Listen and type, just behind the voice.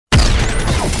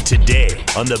Today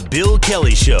on The Bill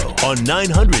Kelly Show on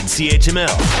 900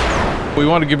 CHML. We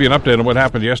want to give you an update on what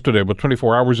happened yesterday. About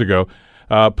 24 hours ago,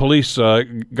 police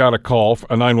got a call,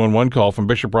 a 911 call from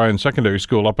Bishop Ryan Secondary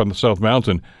School up on the South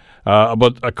Mountain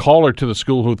about a caller to the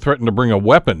school who threatened to bring a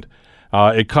weapon.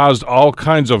 It caused all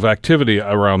kinds of activity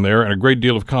around there and a great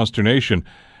deal of consternation.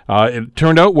 It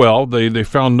turned out well. They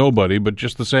found nobody, but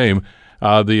just the same,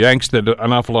 the angst that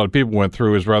an awful lot of people went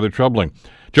through is rather troubling.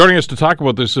 Joining us to talk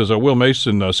about this is Will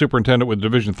Mason, Superintendent with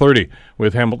Division 30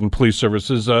 with Hamilton Police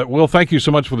Services. Will, thank you so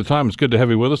much for the time. It's good to have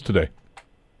you with us today.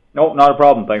 No, not a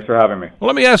problem. Thanks for having me. Well,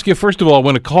 let me ask you, first of all,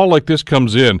 when a call like this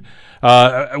comes in,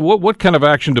 what kind of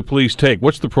action do police take?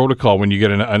 What's the protocol when you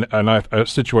get a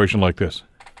situation like this?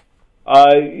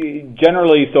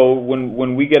 Generally, so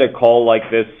when we get a call like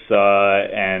this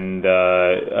and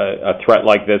a threat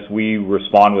like this, we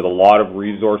respond with a lot of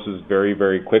resources very,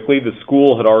 very quickly. The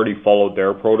school had already followed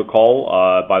their protocol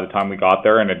by the time we got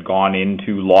there and had gone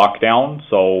into lockdown.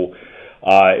 So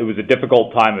it was a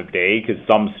difficult time of day because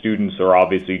some students are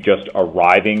obviously just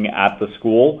arriving at the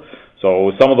school.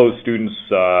 So some of those students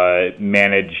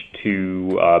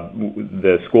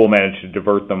the school managed to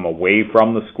divert them away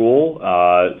from the school.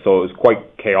 So it was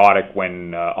quite chaotic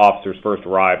when officers first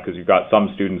arrived because you've got some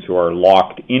students who are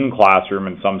locked in classroom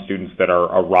and some students that are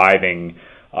arriving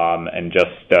and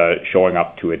just showing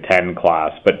up to attend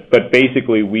class. But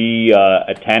basically we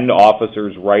attend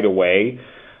officers right away,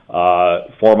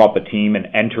 form up a team and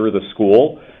enter the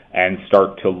school and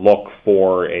start to look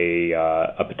for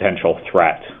a potential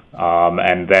threat.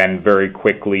 And then very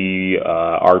quickly,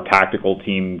 our tactical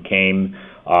team came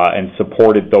and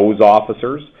supported those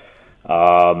officers.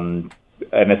 And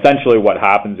essentially what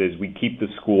happens is we keep the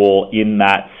school in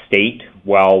that state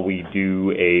while we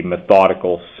do a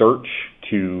methodical search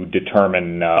to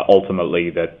determine ultimately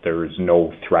that there's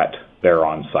no threat there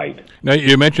on site. Now,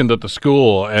 you mentioned that the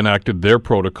school enacted their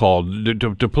protocol.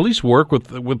 Do police work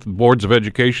with boards of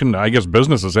education, I guess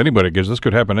businesses, anybody, because this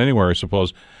could happen anywhere, I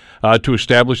suppose, to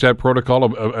establish that protocol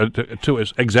to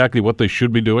exactly what they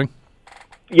should be doing?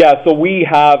 Yeah, so we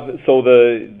have,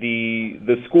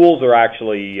 the schools are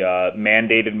actually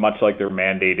mandated, much like they're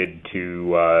mandated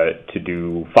to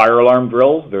do fire alarm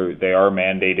drills. They are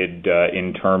mandated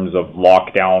in terms of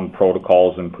lockdown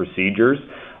protocols and procedures.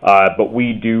 But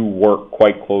we do work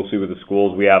quite closely with the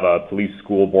schools. We have a police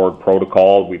school board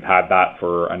protocol. We've had that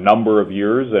for a number of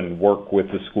years and work with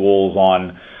the schools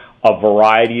on a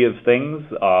variety of things,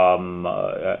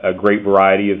 a great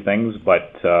variety of things,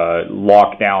 but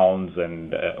lockdowns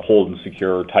and hold and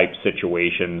secure type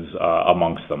situations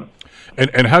amongst them.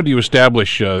 And how do you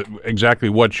establish exactly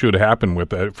what should happen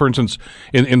with that? For instance,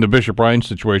 in the Bishop Ryan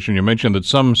situation, you mentioned that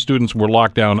some students were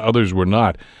locked down, others were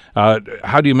not.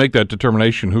 How do you make that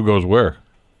determination, who goes where?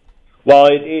 Well,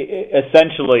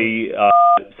 essentially,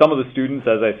 some of the students,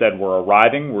 as I said, were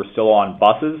arriving. We're still on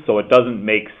buses, so it doesn't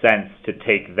make sense to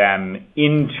take them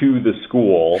into the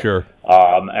school. Sure.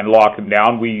 And lock them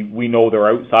down. We know they're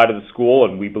outside of the school,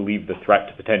 and we believe the threat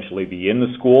to potentially be in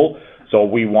the school. So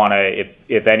we want to,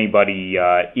 if anybody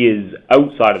is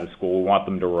outside of the school, we want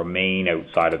them to remain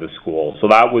outside of the school. So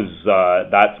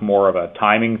that's more of a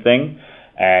timing thing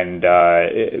and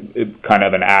kind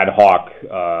of an ad hoc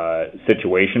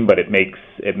situation, but it makes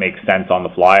sense on the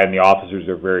fly, and the officers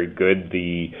are very good.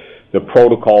 The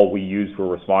protocol we use for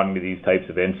responding to these types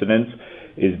of incidents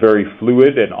is very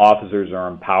fluid, and officers are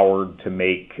empowered to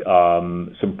make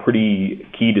some pretty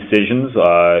key decisions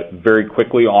very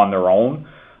quickly on their own.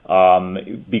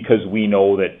 Because we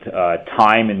know that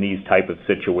time in these type of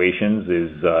situations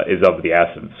is of the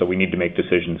essence. So we need to make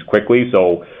decisions quickly.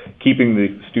 So keeping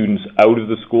the students out of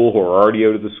the school who are already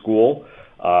out of the school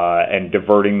and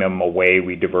diverting them away,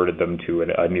 we diverted them to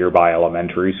a nearby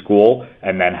elementary school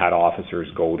and then had officers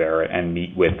go there and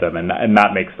meet with them. And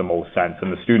that makes the most sense.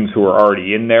 And the students who are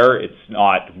already in there,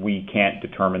 we can't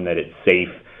determine that it's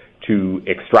safe to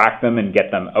extract them and get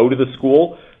them out of the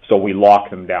school. So we lock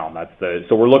them down.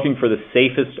 So we're looking for the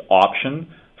safest option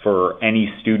for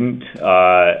any student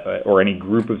or any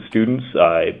group of students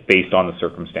based on the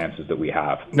circumstances that we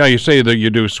have. Now, you say that you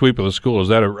do a sweep of the school. Is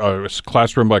that a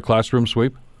classroom by classroom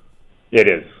sweep? It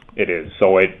is.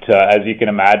 So as you can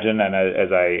imagine, and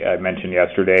as I mentioned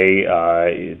yesterday,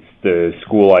 the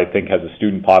school, I think, has a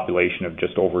student population of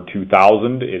just over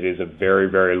 2,000. It is a very,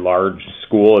 very large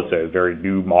school. It's a very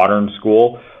new, modern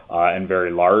school. And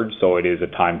very large, so it is a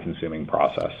time-consuming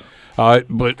process.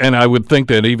 And I would think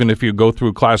that even if you go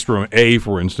through classroom A,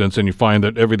 for instance, and you find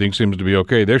that everything seems to be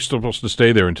okay, they're supposed to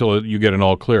stay there until you get an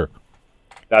all clear.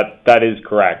 That is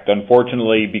correct.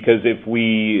 Unfortunately, because if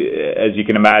we, as you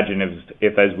can imagine,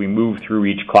 if as we move through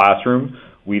each classroom,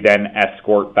 We then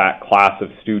escort that class of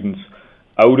students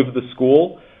out of the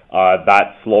school.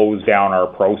 That slows down our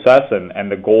process,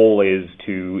 and the goal is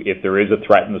to, if there is a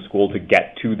threat in the school, to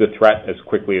get to the threat as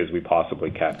quickly as we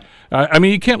possibly can. I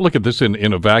mean, you can't look at this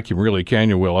in a vacuum, really, can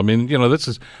you, Will? I mean, this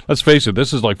is, let's face it,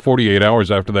 this is like 48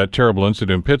 hours after that terrible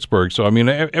incident in Pittsburgh. So, I mean,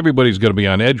 everybody's going to be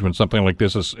on edge when something like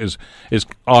this is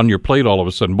on your plate all of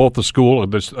a sudden, both the school,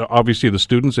 obviously the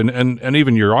students, and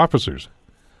even your officers.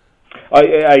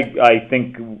 I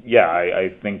think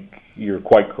you're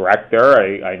quite correct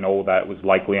there. I know that was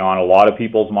likely on a lot of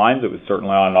people's minds. It was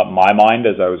certainly on my mind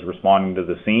as I was responding to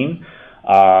the scene,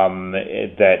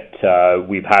 that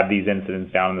we've had these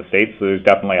incidents down in the States, so there's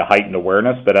definitely a heightened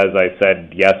awareness. But as I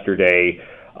said yesterday,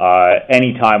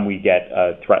 anytime we get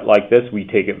a threat like this, we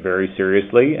take it very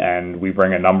seriously, and we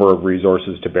bring a number of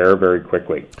resources to bear very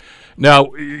quickly.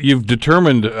 Now, you've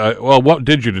determined, what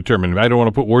did you determine? I don't want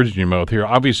to put words in your mouth here.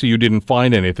 Obviously, you didn't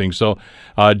find anything. So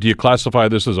do you classify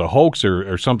this as a hoax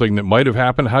or something that might have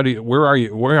happened? Where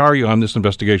are you on this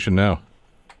investigation now?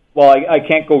 Well, I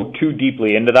can't go too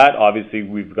deeply into that. Obviously,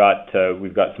 we've got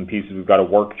some pieces we've got to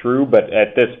work through. But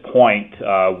at this point,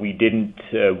 we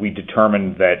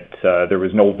determined that there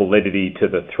was no validity to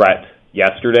the threat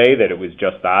yesterday, that it was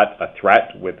just that, a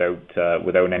threat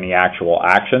without any actual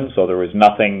action. So there was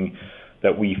nothing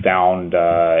that we found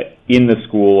in the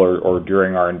school or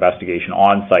during our investigation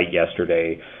on site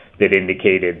yesterday that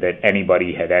indicated that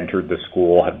anybody had entered the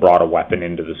school, had brought a weapon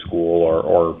into the school,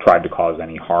 or tried to cause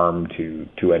any harm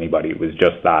to anybody. It was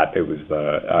just that. It was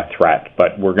a threat.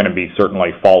 But we're going to be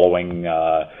certainly following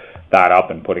that up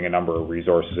and putting a number of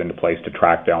resources into place to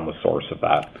track down the source of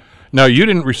that. Now, you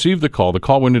didn't receive the call. The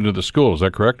call went into the school. Is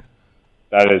that correct?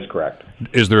 That is correct.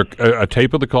 Is there a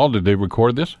tape of the call? Did they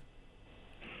record this?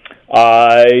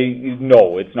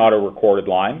 No, it's not a recorded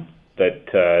line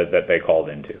that they called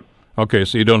into. Okay,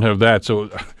 so you don't have that. So,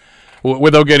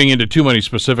 without getting into too many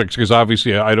specifics, because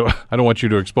obviously I don't want you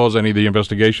to expose any of the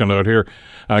investigation out here,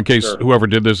 in case whoever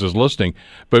did this is listening.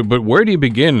 But where do you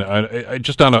begin?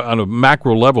 Just on a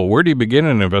macro level, where do you begin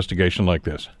an investigation like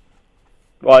this?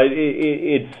 Well,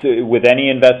 it's with any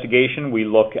investigation, we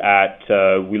look at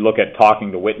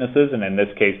talking to witnesses, and in this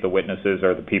case, the witnesses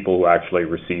are the people who actually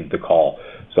received the call.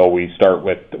 So we start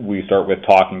with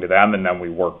talking to them, and then we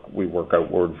work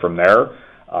outward from there.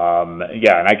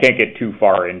 And I can't get too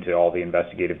far into all the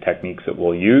investigative techniques that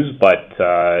we'll use, but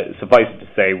suffice it to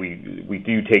say, we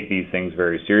do take these things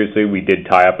very seriously. We did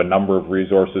tie up a number of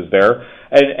resources there,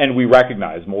 and we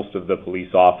recognize most of the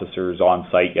police officers on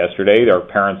site yesterday, they're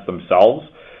parents themselves.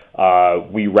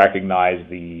 We recognize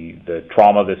the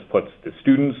trauma this puts the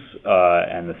students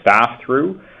and the staff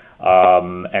through,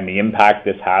 and the impact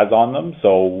this has on them.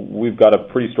 So we've got a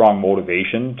pretty strong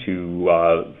motivation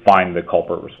to find the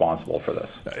culprit responsible for this.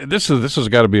 This has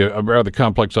got to be a rather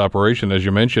complex operation, as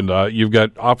you mentioned. You've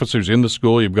got officers in the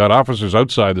school. You've got officers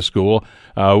outside the school.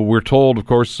 We're told, of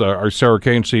course, our Sarah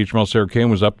Kane, CHML Sarah Kane,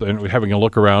 was up and having a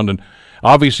look around, and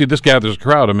obviously this gathers a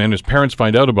crowd. I mean, as parents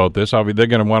find out about this, obviously they're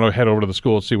going to want to head over to the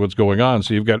school and see what's going on.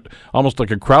 So you've got almost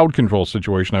like a crowd control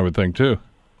situation, I would think, too.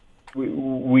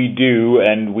 We do,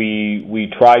 and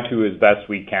we try to, as best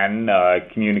we can,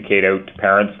 communicate out to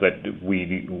parents that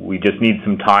we just need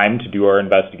some time to do our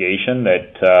investigation,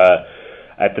 that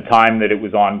at the time that it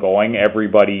was ongoing,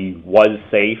 everybody was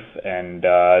safe, and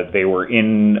they were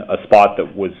in a spot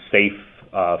that was safe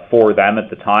for them at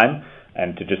the time,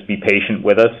 and to just be patient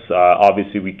with us.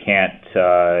 Obviously, we can't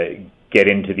get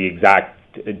into the exact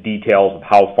details of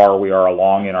how far we are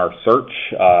along in our search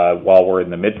while we're in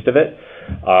the midst of it.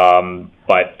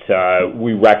 But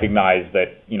we recognize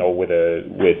that,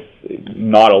 with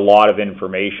not a lot of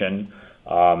information,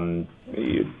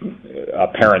 a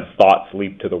parent's thoughts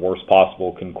leap to the worst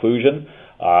possible conclusion,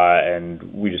 and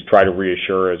we just try to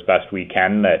reassure as best we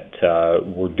can that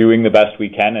we're doing the best we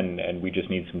can, and we just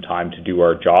need some time to do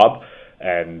our job.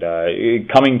 And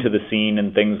coming to the scene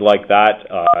and things like that,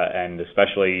 and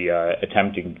especially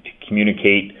attempting to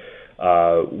communicate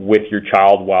with your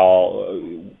child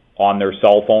while on their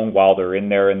cell phone while they're in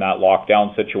there in that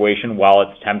lockdown situation, while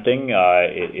it's tempting,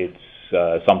 it's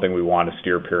something we want to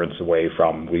steer parents away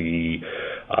from.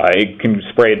 It can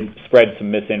spread some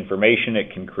misinformation,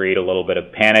 it can create a little bit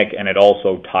of panic, and it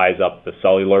also ties up the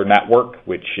cellular network,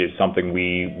 which is something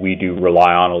we do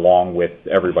rely on along with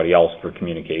everybody else for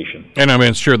communication. And I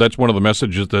mean, sure, that's one of the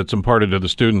messages that's imparted to the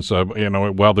students,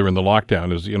 while they're in the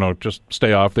lockdown is, just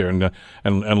stay off there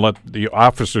and let the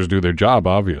officers do their job,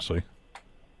 obviously.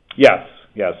 Yes,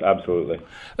 Yes, absolutely.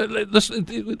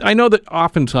 I know that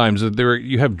oftentimes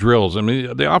you have drills. I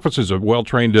mean, the officers are well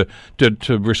trained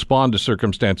to respond to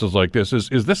circumstances like this.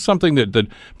 Is this something that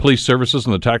police services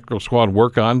and the tactical squad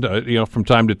work on, from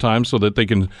time to time, so that they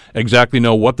can exactly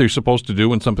know what they're supposed to do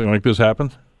when something like this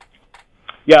happens?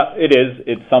 Yeah, it is.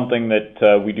 It's something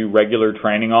that we do regular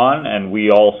training on, and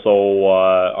we also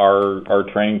our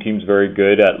training team's very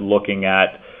good at looking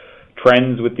at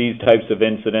trends with these types of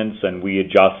incidents, and we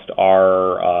adjust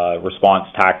our response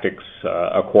tactics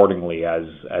accordingly as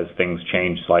things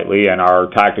change slightly. And our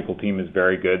tactical team is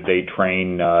very good. They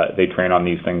train on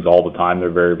these things all the time. They're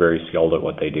very, very skilled at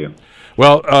what they do.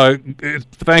 Well,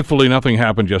 thankfully nothing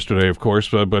happened yesterday, of course,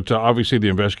 but obviously the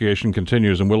investigation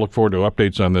continues, and we'll look forward to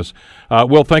updates on this.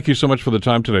 Will, thank you so much for the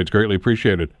time today. It's greatly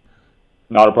appreciated.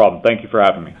 Not a problem. Thank you for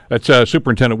having me. That's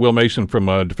Superintendent Will Mason from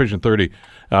Division 30,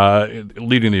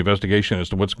 leading the investigation as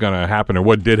to what's going to happen or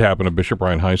what did happen at Bishop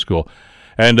Ryan High School.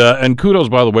 And kudos,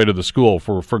 by the way, to the school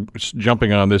for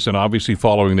jumping on this and obviously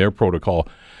following their protocol.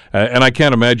 And I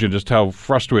can't imagine just how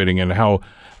frustrating and how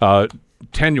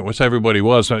tenuous everybody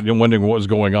was, wondering what was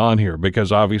going on here,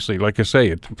 because obviously, like I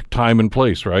say, time and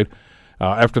place, right?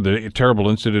 After the terrible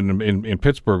incident in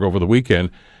Pittsburgh over the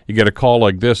weekend, you get a call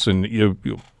like this, and you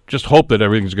just hope that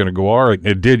everything's going to go all right.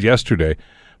 It did yesterday.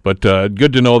 But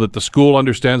good to know that the school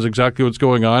understands exactly what's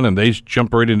going on, and they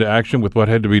jump right into action with what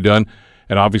had to be done,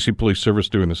 and obviously police service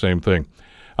doing the same thing.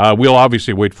 We'll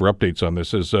obviously wait for updates on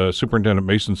this. As Superintendent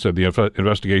Mason said, the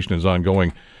investigation is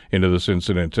ongoing into this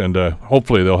incident, and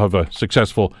hopefully they'll have a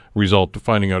successful result to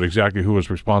finding out exactly who was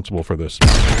responsible for this.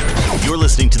 You're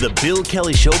listening to the Bill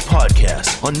Kelly Show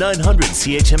podcast on 900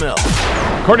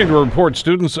 CHML. According to a report,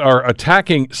 students are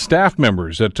attacking staff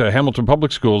members at Hamilton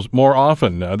Public Schools more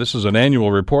often. This is an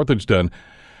annual report that's done.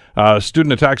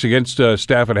 Student attacks against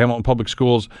staff at Hamilton Public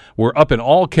Schools were up in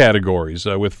all categories,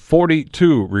 with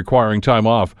 42 requiring time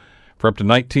off for up to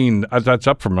 19. That's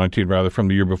up from 19, rather, from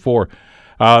the year before.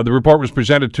 The report was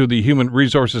presented to the Human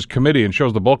Resources Committee and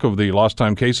shows the bulk of the lost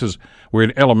time cases were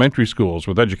in elementary schools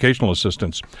with educational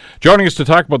assistants. Joining us to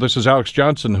talk about this is Alex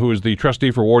Johnstone, who is the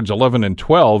trustee for Wards 11 and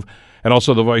 12, and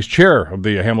also the vice chair of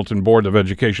the Hamilton Board of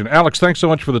Education. Alex, thanks so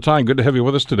much for the time. Good to have you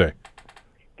with us today.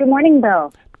 Good morning,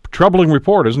 Bill. Troubling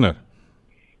report, isn't it?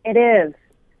 It is.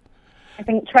 I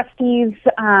think trustees,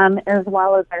 as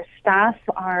well as our staff,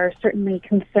 are certainly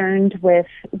concerned with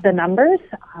the numbers,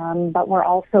 but we're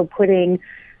also putting,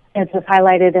 as was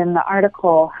highlighted in the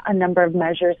article, a number of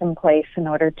measures in place in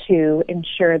order to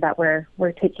ensure that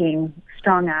we're taking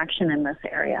strong action in this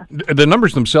area. The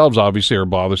numbers themselves obviously are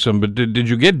bothersome, but did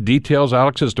you get details,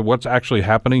 Alex, as to what's actually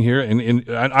happening here? And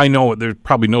I know there's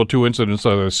probably no two incidents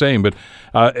that are the same, but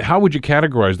how would you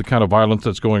categorize the kind of violence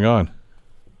that's going on?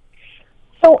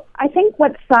 So I think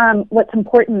what's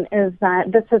important is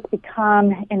that this has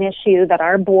become an issue that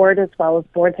our board, as well as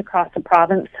boards across the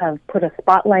province, have put a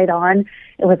spotlight on.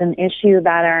 It was an issue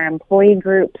that our employee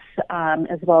groups,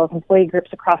 as well as employee groups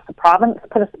across the province,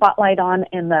 put a spotlight on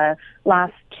in the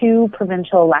last two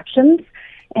provincial elections.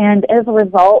 And as a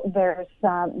result, there's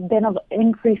been an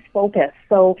increased focus.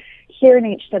 So here in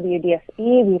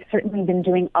HWDSB, we've certainly been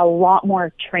doing a lot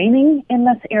more training in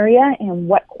this area and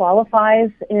what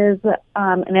qualifies as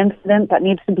an incident that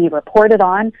needs to be reported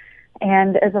on.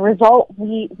 And as a result,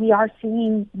 we are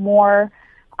seeing more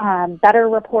better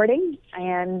reporting,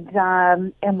 and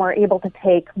we're able to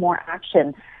take more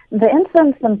action. The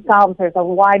incidents themselves, there's a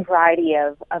wide variety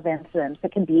of incidents.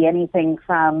 It can be anything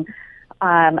from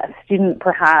a student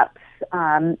perhaps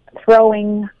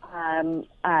throwing,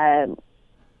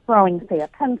 say, a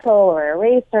pencil or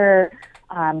eraser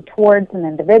towards an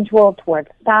individual, towards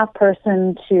a staff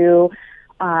person, to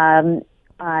an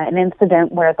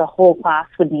incident where the whole class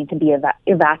would need to be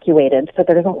evacuated. So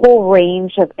there's a whole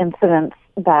range of incidents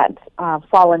that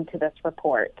fall into this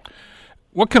report.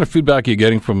 What kind of feedback are you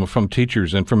getting from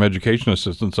teachers and from education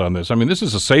assistants on this? I mean, this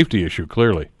is a safety issue,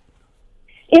 clearly.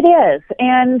 It is,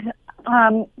 and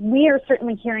we are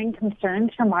certainly hearing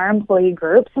concerns from our employee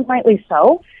groups, and rightly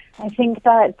so. I think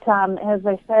that, as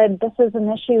I said, this is an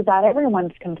issue that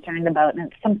everyone's concerned about, and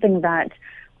it's something that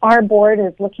our board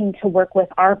is looking to work with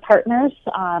our partners,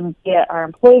 be it our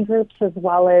employee groups as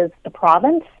well as the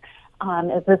province,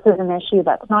 as this is an issue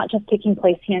that's not just taking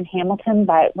place here in Hamilton,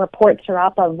 but reports are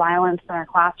up of violence in our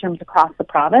classrooms across the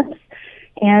province.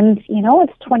 And,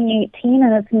 it's 2018,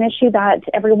 and it's an issue that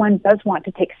everyone does want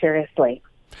to take seriously.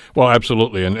 Well,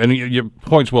 absolutely, and your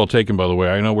point's well taken, by the way.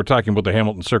 I know we're talking about the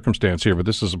Hamilton circumstance here, but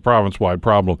this is a province-wide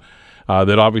problem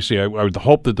that obviously I would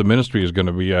hope that the ministry is going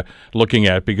to be looking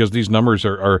at, because these numbers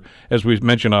are, as we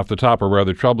mentioned off the top, are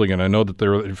rather troubling, and I know that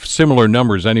there are similar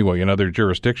numbers anyway in other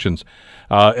jurisdictions.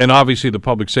 And obviously the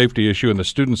public safety issue and the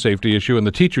student safety issue and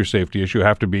the teacher safety issue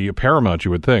have to be paramount,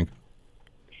 you would think.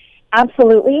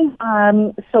 Absolutely.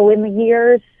 So in the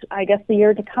year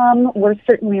to come, we're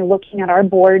certainly looking at our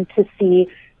board to see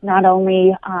not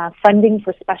only funding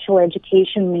for special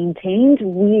education maintained.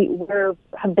 We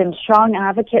have been strong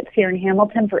advocates here in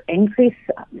Hamilton for increased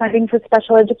funding for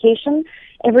special education.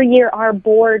 Every year our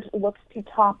board looks to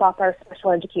top up our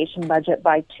special education budget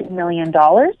by $2 million.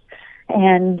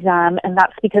 And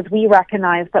that's because we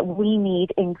recognize that we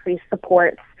need increased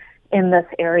supports in this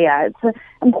area. It's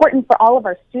important for all of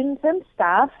our students and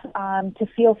staff to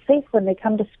feel safe when they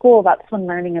come to school. That's when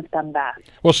learning is done best.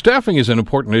 Well, staffing is an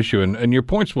important issue, and your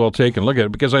point's well taken. Look at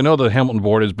it, because I know the Hamilton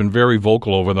Board has been very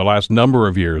vocal over the last number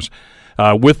of years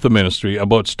with the ministry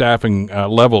about staffing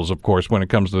levels, of course, when it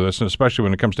comes to this, and especially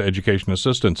when it comes to education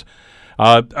assistance.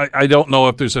 I don't know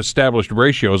if there's established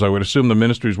ratios. I would assume the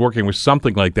ministry is working with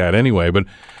something like that anyway. But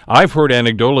I've heard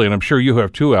anecdotally, and I'm sure you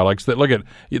have too, Alex, that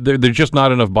there's just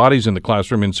not enough bodies in the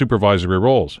classroom in supervisory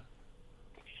roles.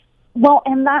 Well,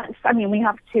 and we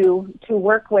have to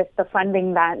work with the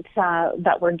funding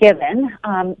that we're given.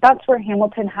 That's where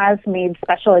Hamilton has made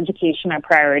special education a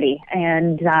priority,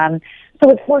 and so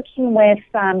it's working with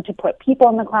to put people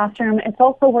in the classroom. It's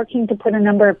also working to put a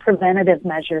number of preventative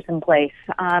measures in place.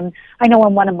 I know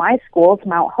in one of my schools,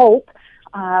 Mount Hope,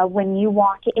 when you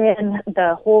walk in,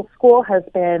 the whole school has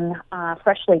been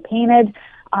freshly painted.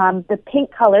 The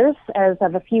paint colors, as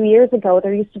of a few years ago,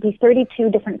 there used to be 32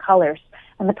 different colors.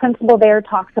 And the principal there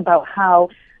talks about how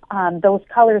those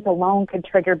colors alone could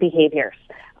trigger behaviors.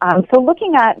 So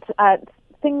looking at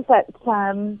things that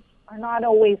are not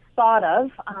always thought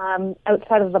of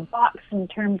outside of the box in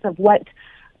terms of what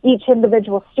each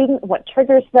individual student, what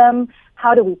triggers them,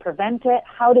 how do we prevent it,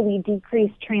 how do we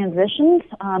decrease transitions,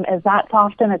 as that's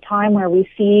often a time where we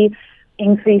see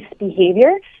increased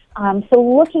behavior. So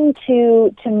looking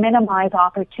to minimize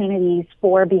opportunities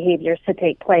for behaviors to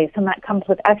take place, and that comes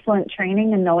with excellent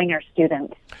training and knowing our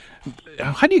students.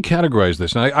 How do you categorize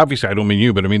this? And obviously, I don't mean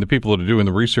you, but I mean the people that are doing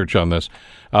the research on this.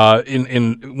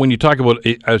 When you talk about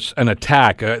an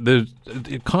attack,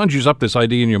 it conjures up this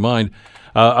idea in your mind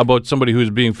about somebody who's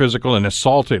being physical and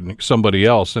assaulting somebody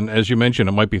else. And as you mentioned,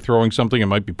 it might be throwing something, it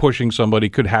might be pushing somebody,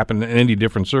 could happen in any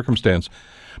different circumstance.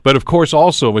 But of course,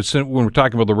 also, when we're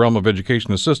talking about the realm of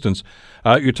education assistance,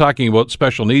 you're talking about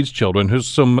special needs children, who's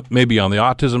some maybe on the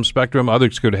autism spectrum,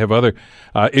 others could have other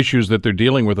issues that they're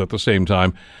dealing with at the same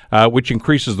time, which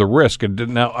increases the risk.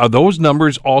 And now, are those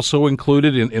numbers also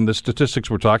included in the statistics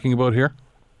we're talking about here?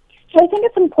 So I think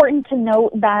it's important to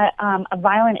note that a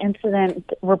violent incident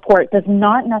report does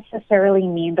not necessarily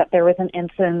mean that there was an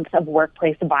incidence of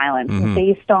workplace violence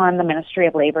based on the Ministry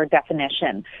of Labor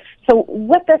definition. So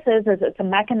what this is it's a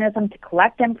mechanism to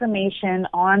collect information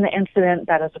on the incident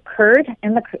that has occurred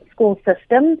in the school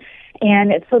system,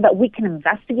 and it's so that we can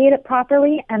investigate it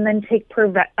properly and then take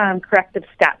corrective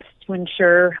steps to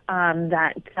ensure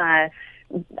that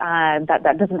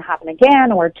doesn't happen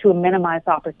again, or to minimize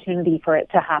opportunity for it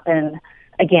to happen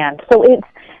again. So it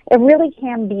really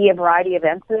can be a variety of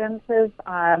incidences.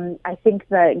 I think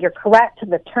that you're correct.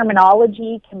 The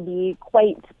terminology can be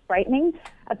quite frightening.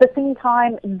 At the same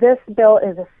time, this bill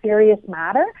is a serious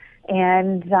matter,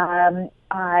 and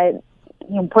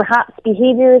perhaps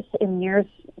behaviors in years,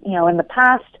 in the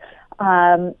past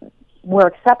were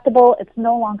acceptable. It's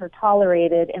no longer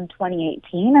tolerated in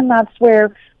 2018, and that's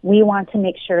where we want to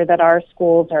make sure that our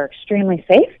schools are extremely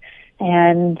safe,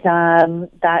 and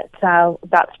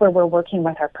that's where we're working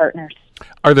with our partners.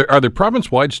 Are there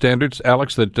province-wide standards,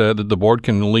 Alex, that the board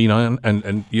can lean on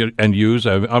and use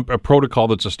a protocol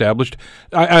that's established?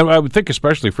 I would think,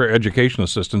 especially for education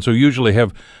assistants, who usually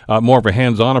have more of a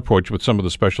hands-on approach with some of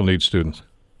the special needs students.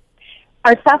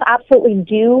 Our staff absolutely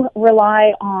do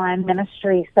rely on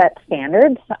ministry set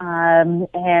standards,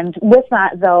 and with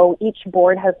that, though, each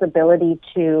board has the ability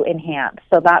to enhance.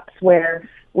 So that's where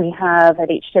we have at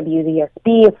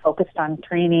HWDSB focused on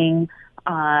training,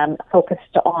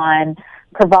 focused on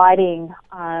providing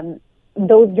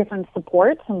those different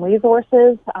supports and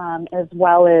resources, as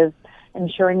well as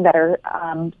ensuring that our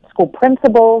school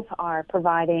principals are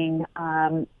providing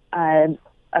a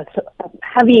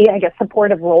heavy,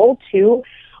 supportive role to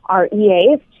our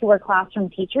EAs, to our classroom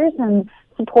teachers, and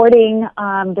supporting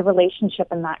the relationship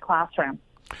in that classroom.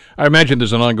 I imagine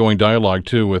there's an ongoing dialogue,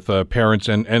 too, with parents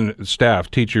and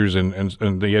staff, teachers and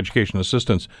the education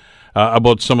assistants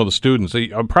about some of the students,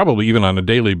 probably even on a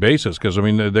daily basis, because, I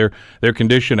mean, their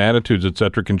condition, attitudes, et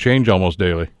cetera, can change almost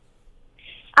daily.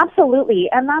 Absolutely,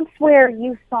 and that's where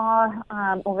you saw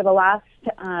over the last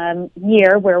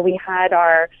year where we had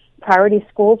our Priority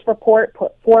Schools report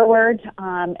put forward,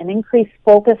 an increased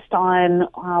focus on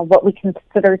what we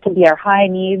consider to be our high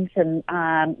needs and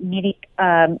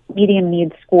medium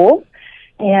needs schools.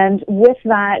 And with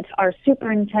that, our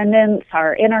superintendents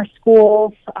are in our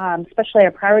schools, especially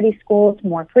our priority schools,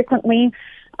 more frequently.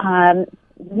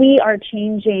 We are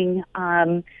changing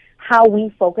how we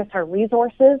focus our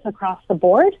resources across the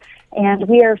board, and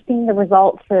we are seeing the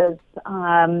results as,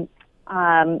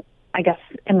 I guess,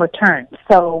 in return.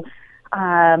 So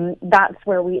that's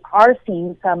where we are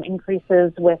seeing some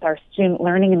increases with our student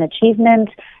learning and achievement,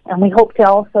 and we hope to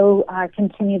also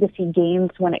continue to see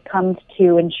gains when it comes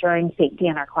to ensuring safety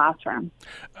in our classroom.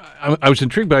 I was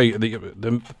intrigued by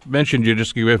the mention you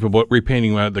just gave about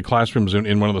repainting the classrooms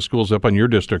in one of the schools up on your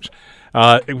districts,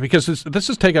 because this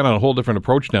has taken on a whole different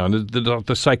approach now, and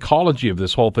the psychology of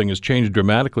this whole thing has changed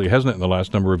dramatically, hasn't it, in the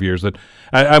last number of years? That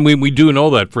I mean, we do know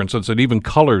that, for instance, that even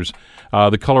colors,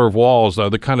 the color of walls,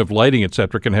 the kind of lighting, et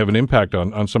cetera, can have an impact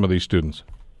on some of these students.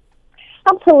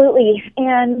 Absolutely,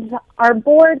 and our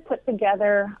board put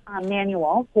together a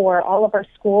manual for all of our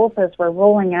schools as we're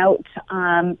rolling out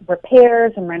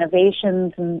repairs and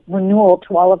renovations and renewal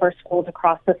to all of our schools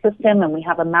across the system, and we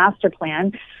have a master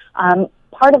plan.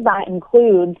 Part of that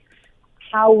includes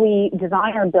how we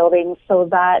design our buildings so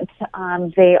that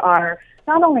they are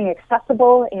not only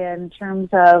accessible in terms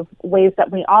of ways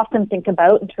that we often think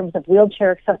about in terms of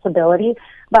wheelchair accessibility,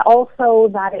 but also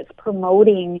that it's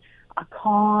promoting a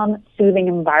calm, soothing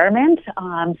environment.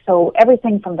 So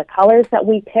everything from the colors that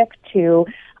we pick to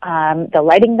the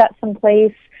lighting that's in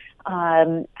place,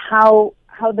 how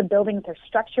the buildings are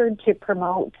structured to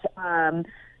promote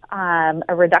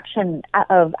a reduction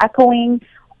of echoing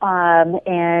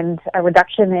and a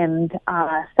reduction in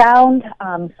sound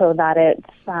so that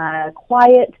it's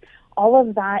quiet. All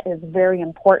of that is very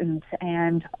important,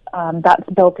 and that's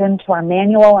built into our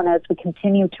manual. And as we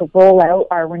continue to roll out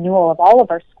our renewal of all of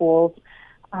our schools,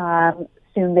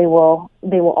 soon they will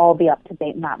all be up to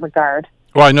date in that regard.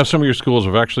 Well, I know some of your schools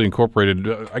have actually incorporated,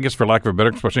 I guess for lack of a better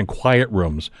expression, quiet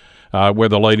rooms where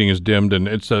the lighting is dimmed, and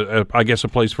it's, I guess, a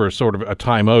place for a sort of a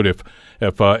timeout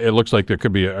if it looks like there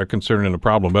could be a concern and a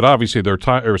problem. But obviously there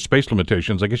are space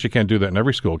limitations. I guess you can't do that in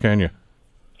every school, can you?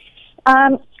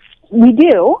 We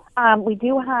do. We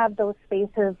do have those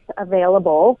spaces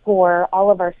available for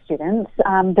all of our students.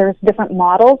 There's different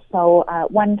models. So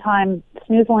one time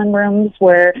snoozling rooms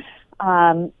were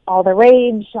all the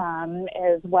rage,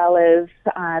 as well as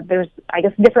there's, I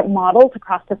guess, different models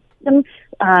across the system.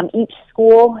 Each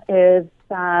school is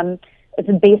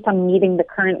based on meeting the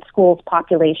current school's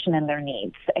population and their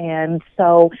needs. And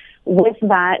so with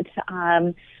that,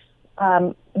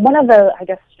 one of the, I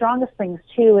guess, strongest things,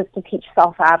 too, is to teach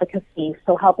self-advocacy,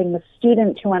 so helping the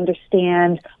student to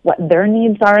understand what their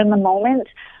needs are in the moment.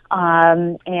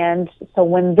 And so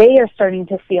when they are starting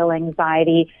to feel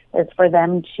anxiety, is for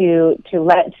them to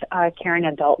let a caring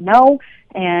adult know,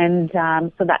 and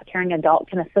so that caring adult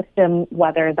can assist them,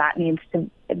 whether that's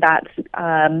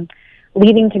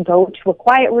leading to go to a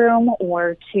quiet room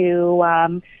or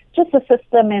to just assist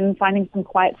them in finding some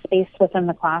quiet space within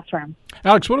the classroom.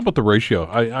 Alex, what about the ratio?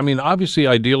 I mean, obviously,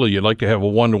 ideally, you'd like to have a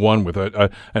one-to-one with an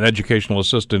educational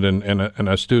assistant and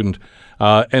a student.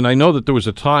 And I know that there was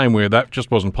a time where that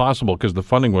just wasn't possible because the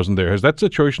funding wasn't there. Has that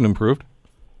situation improved?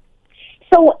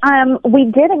 So we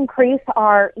did increase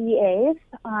our EAs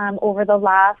over the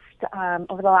last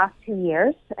 2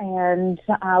 years, and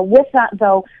with that,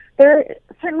 though,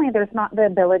 there's not the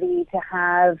ability to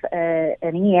have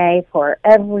an EA for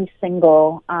every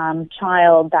single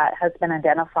child that has been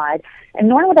identified, and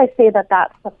nor would I say that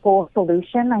that's the full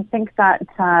solution. I think that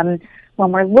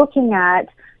when we're looking at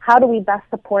how do we best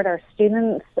support our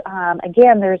students,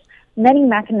 again, there's many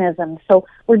mechanisms. So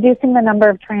reducing the number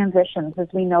of transitions, as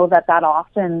we know that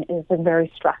often is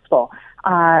very stressful.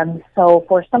 So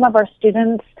for some of our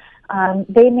students,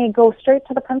 they may go straight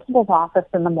to the principal's office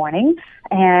in the morning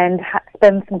and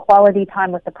spend some quality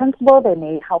time with the principal. They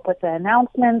may help with the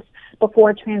announcements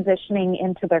before transitioning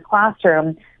into their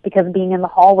classroom, because being in the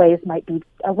hallways might be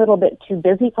a little bit too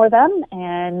busy for them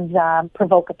and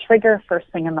provoke a trigger first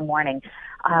thing in the morning.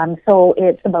 So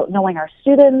it's about knowing our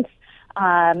students,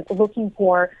 looking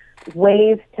for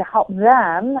ways to help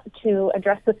them to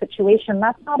address the situation.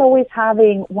 That's not always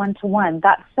having one-to-one.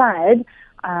 That said,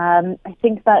 I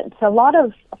think that a lot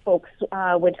of folks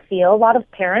would feel, a lot of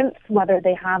parents, whether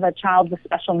they have a child with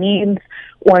special needs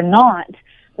or not,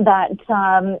 that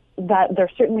that there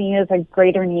certainly is a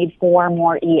greater need for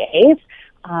more EAs,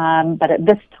 but at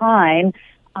this time,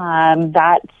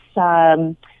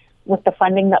 with the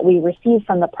funding that we receive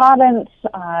from the province,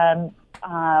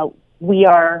 we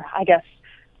are, I guess,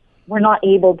 we're not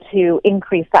able to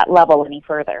increase that level any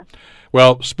further.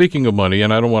 Well, speaking of money,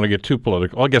 and I don't want to get too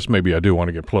political, I guess maybe I do want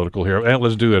to get political here, and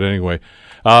let's do that anyway.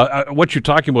 What you're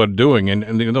talking about doing,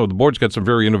 and you know, the board's got some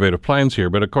very innovative plans here,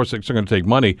 but of course it's going to take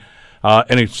money,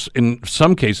 and it's in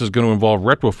some cases going to involve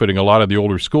retrofitting a lot of the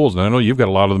older schools. And I know you've got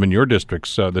a lot of them in your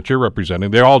districts that you're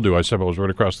representing. They all do, I suppose, right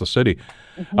across the city.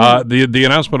 Mm-hmm. The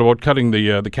announcement about cutting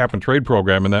the cap and trade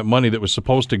program and that money that was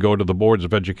supposed to go to the boards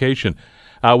of education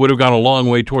would have gone a long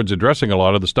way towards addressing a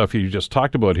lot of the stuff you just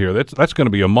talked about here. That's going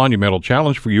to be a monumental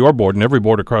challenge for your board and every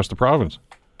board across the province.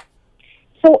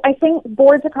 So I think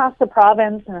boards across the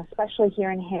province, and especially here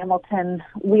in Hamilton,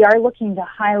 we are looking to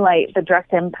highlight the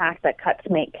direct impact that cuts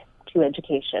make to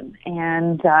education,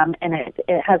 and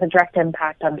it has a direct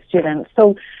impact on students.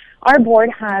 So our board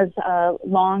has a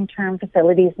long-term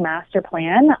facilities master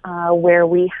plan where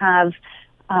we have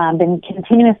been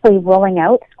continuously rolling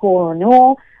out school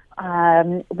renewal.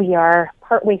 We are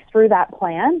partway through that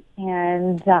plan,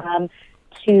 and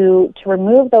to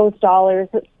remove those dollars,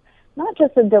 it's not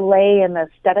just a delay in the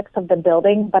aesthetics of the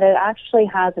building, but it actually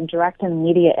has a direct and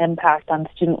immediate impact on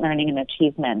student learning and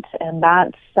achievement. And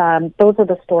that's those are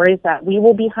the stories that we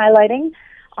will be highlighting.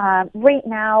 Right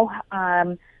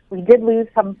now, we did lose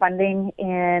some funding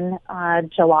in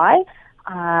July.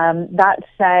 That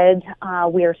said,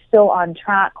 we are still on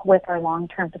track with our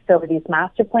long-term facilities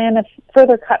master plan. If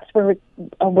further cuts were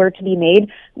to be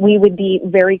made, we would be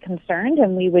very concerned,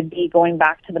 and we would be going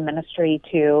back to the ministry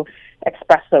to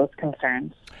express those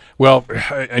concerns. Well,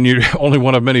 and you're only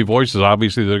one of many voices,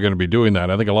 obviously, that are going to be doing that.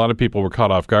 I think a lot of people were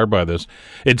caught off guard by this.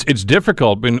 It's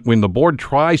difficult when the board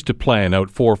tries to plan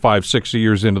out 4, 5, 6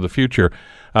 years into the future,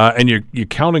 and you're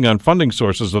counting on funding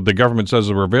sources that the government says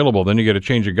are available. Then you get a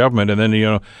change of government, and then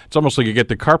it's almost like you get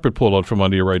the carpet pulled out from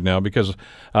under you right now because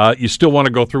you still want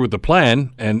to go through with the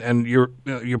plan. And your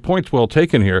point's well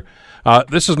taken here.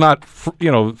 This is not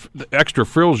the extra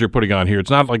frills you're putting on here.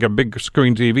 It's not like a big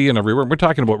screen TV in every room. We're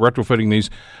talking about retrofitting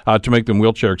these to make them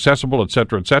wheelchair accessible, et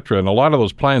cetera, et cetera. And a lot of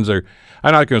those plans I'm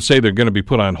not going to say they're going to be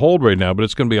put on hold right now, but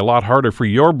it's going to be a lot harder for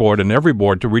your board and every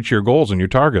board to reach your goals and your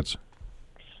targets.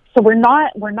 So we're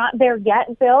not there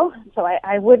yet, Bill. So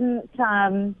I wouldn't.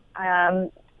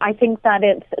 I think that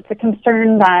it's a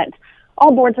concern that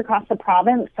all boards across the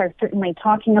province are certainly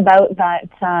talking about. That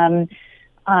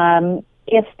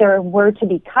if there were to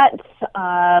be cuts,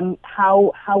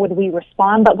 how would we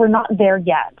respond? But we're not there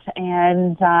yet.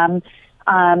 And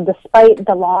despite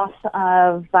the loss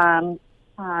of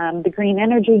the Green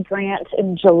Energy Grant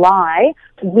in July,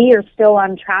 we are still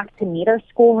on track to meet our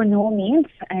school renewal needs,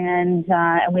 and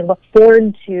we look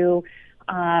forward to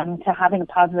having a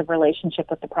positive relationship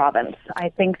with the province. I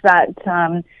think that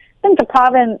the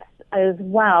province as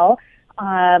well.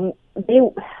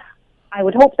 I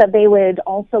would hope that they would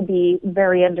also be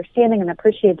very understanding and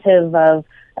appreciative of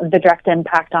the direct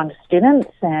impact on students,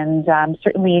 and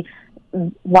certainly,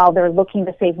 while they're looking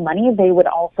to save money, they would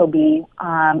also be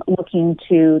looking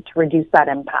to reduce that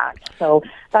impact. So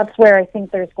that's where I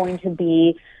think there's going to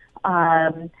be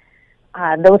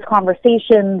those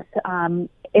conversations.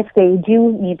 If they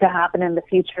do need to happen in the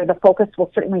future, the focus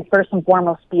will certainly first and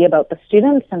foremost be about the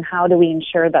students and how do we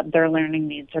ensure that their learning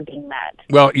needs are being met.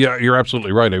 Well, yeah, you're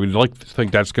absolutely right. I would like to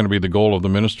think that's going to be the goal of the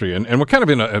ministry. And we're kind of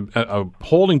in a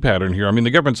holding pattern here. I mean, the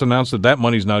government's announced that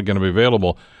money's not going to be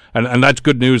available. And that's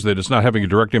good news that it's not having a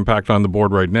direct impact on the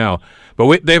board right now.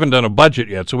 But they haven't done a budget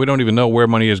yet, so we don't even know where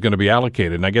money is going to be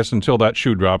allocated. And I guess until that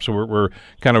shoe drops, we're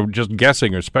kind of just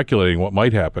guessing or speculating what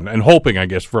might happen and hoping, I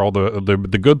guess, for all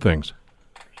the good things.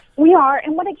 We are,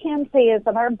 and what I can say is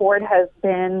that our board has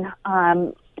been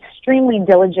extremely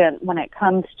diligent when it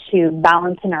comes to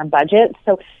balancing our budget.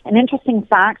 So an interesting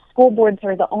fact, school boards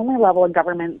are the only level of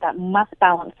government that must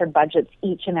balance their budgets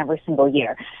each and every single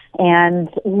year. And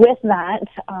with that,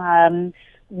 I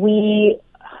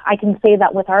can say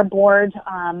that with our board,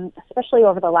 especially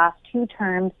over the last 2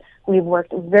 terms, we've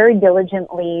worked very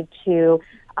diligently to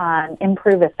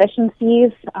improve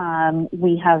efficiencies.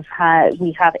 We have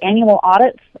annual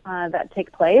audits that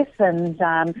take place, and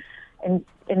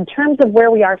in terms of where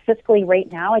we are fiscally right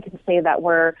now, I can say that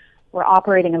we're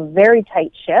operating a very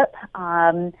tight ship.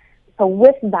 So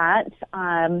with that,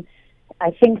 I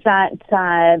think that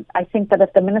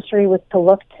if the ministry was to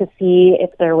look to see if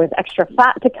there was extra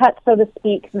fat to cut, so to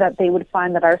speak, that they would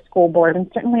find that our school board,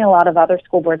 and certainly a lot of other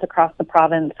school boards across the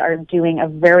province, are doing a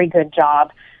very good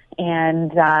job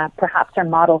and perhaps are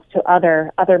models to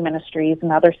other ministries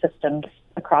and other systems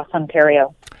across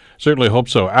Ontario. Certainly hope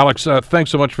so. Alex,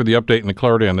 thanks so much for the update and the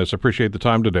clarity on this. I appreciate the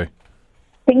time today.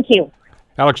 Thank you.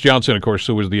 Alex Johnstone, of course,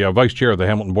 who was the Vice Chair of the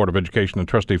Hamilton Board of Education and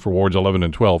Trustee for Wards 11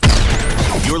 and 12.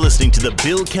 You're listening to the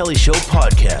Bill Kelly Show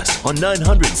podcast on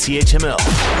 900 CHML.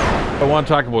 I want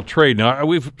to talk about trade. Now,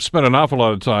 we've spent an awful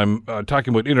lot of time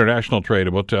talking about international trade,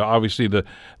 about obviously the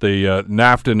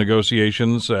NAFTA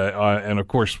negotiations, and of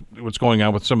course what's going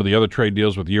on with some of the other trade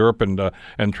deals with Europe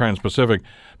and Trans-Pacific.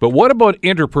 But what about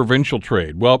interprovincial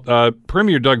trade? Well,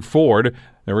 Premier Doug Ford,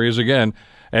 there he is again,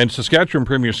 and Saskatchewan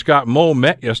Premier Scott Moe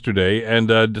met yesterday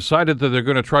and decided that they're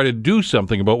going to try to do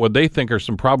something about what they think are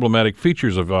some problematic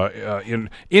features of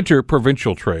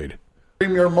interprovincial trade.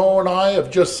 Premier Moe and I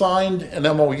have just signed an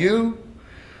MOU.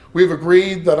 We've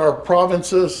agreed that our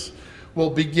provinces will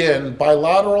begin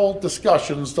bilateral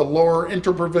discussions to lower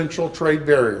interprovincial trade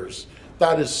barriers.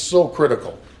 That is so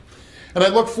critical. And I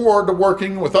look forward to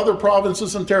working with other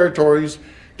provinces and territories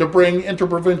to bring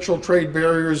interprovincial trade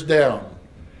barriers down.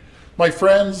 My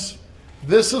friends,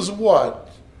 this is what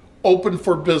Open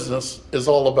for Business is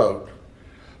all about.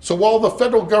 So while the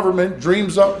federal government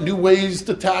dreams up new ways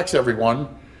to tax everyone,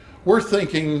 we're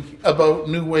thinking about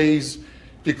new ways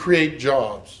to create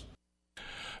jobs.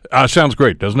 Sounds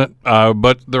great, doesn't it?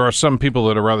 But there are some people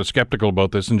that are rather skeptical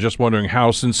about this and just wondering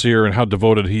how sincere and how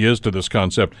devoted he is to this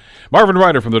concept. Marvin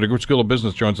Ryder from the DeGroote School of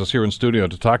Business joins us here in studio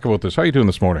to talk about this. How are you doing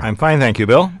this morning? I'm fine, thank you,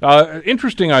 Bill.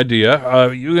 Interesting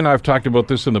idea. You and I have talked about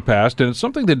this in the past, and it's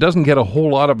something that doesn't get a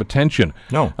whole lot of attention.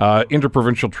 No.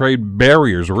 Interprovincial trade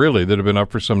barriers, really, that have been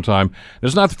up for some time.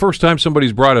 It's not the first time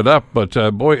somebody's brought it up, but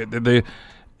boy,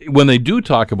 when they do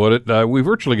talk about it, we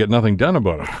virtually get nothing done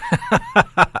about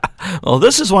it. Well,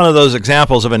 this is one of those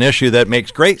examples of an issue that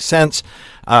makes great sense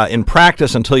in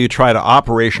practice until you try to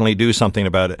operationally do something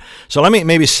about it. So let me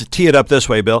maybe tee it up this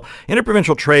way, Bill.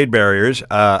 Interprovincial trade barriers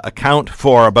account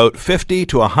for about $50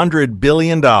 to $100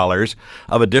 billion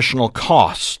of additional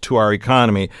costs to our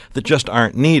economy that just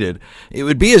aren't needed. It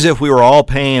would be as if we were all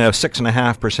paying a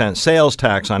 6.5% sales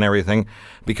tax on everything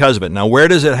because of it. Now, where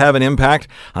does it have an impact?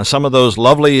 On some of those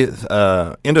lovely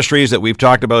industries that we've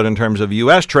talked about in terms of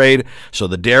U.S. trade, so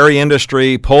the dairy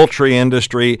industry, poultry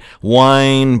industry,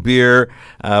 wine, beer,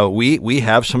 we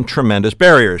have some tremendous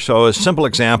barriers. So a simple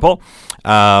example,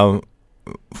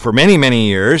 for many, many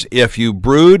years, if you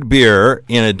brewed beer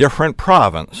in a different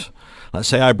province, let's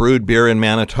say I brewed beer in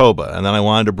Manitoba, and then I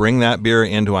wanted to bring that beer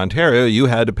into Ontario, you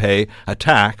had to pay a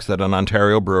tax that an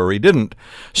Ontario brewery didn't.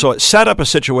 So it set up a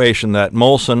situation that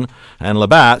Molson and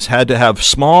Labatt's had to have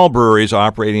small breweries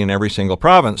operating in every single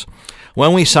province.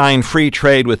 When we signed free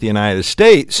trade with the United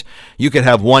States, you could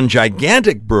have one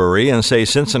gigantic brewery in, say,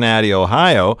 Cincinnati,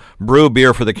 Ohio, brew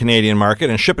beer for the Canadian market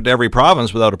and ship it to every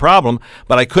province without a problem,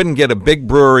 but I couldn't get a big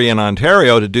brewery in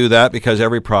Ontario to do that because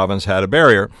every province had a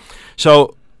barrier.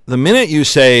 So the minute you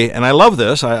say, and I love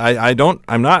this,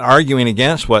 I'm not arguing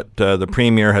against what the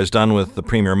Premier has done with the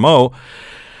Premier Moe.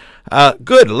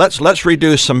 Good, let's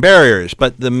reduce some barriers.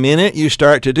 But the minute you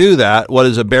start to do that, what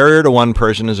is a barrier to one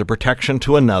person is a protection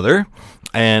to another.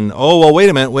 And, wait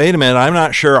a minute, I'm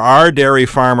not sure our dairy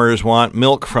farmers want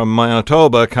milk from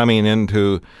Manitoba coming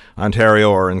into Ontario,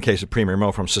 or in case of Premier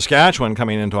Moe, from Saskatchewan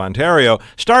coming into Ontario.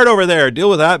 Start over there, deal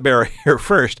with that barrier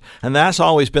first. And that's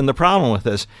always been the problem with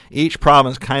this. Each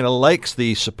province kind of likes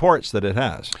the supports that it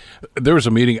has. There was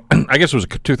a meeting, I guess it was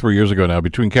 2-3 years ago now,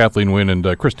 between Kathleen Wynne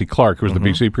and Christy Clark, who was the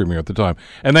BC Premier at the time.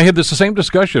 And they had the same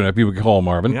discussion, if you recall,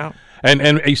 Marvin. Yeah.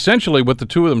 And essentially what the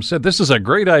two of them said, this is a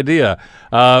great idea,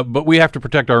 but we have to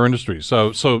protect our industry.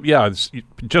 So yeah, it's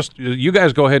just you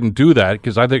guys go ahead and do that,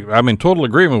 because I think I'm in total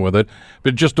agreement with it,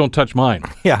 but just don't touch mine.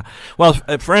 Yeah. Well,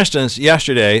 for instance,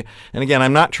 yesterday, and again,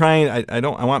 I'm not trying, I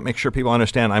want to make sure people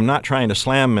understand, I'm not trying to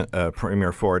slam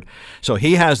Premier Ford. So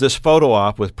he has this photo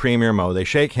op with Premier Moe. They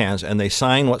shake hands and they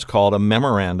sign what's called a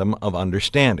memorandum of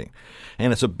understanding.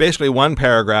 And it's basically one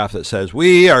paragraph that says,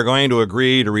 we are going to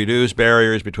agree to reduce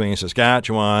barriers between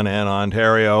Saskatchewan and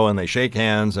Ontario, and they shake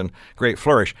hands and great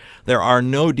flourish. There are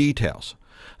no details.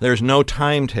 There's no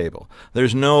timetable.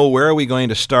 There's no where are we going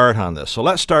to start on this. So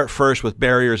let's start first with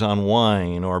barriers on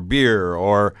wine or beer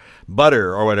or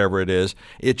butter or whatever it is.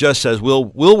 It just says we'll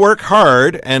work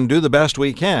hard and do the best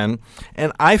we can.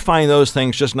 And I find those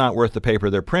things just not worth the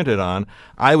paper they're printed on.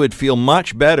 I would feel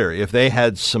much better if they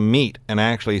had some meat and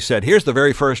actually said, here's the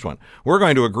very first one. We're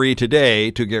going to agree today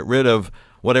to get rid of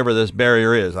whatever this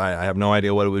barrier is. I have no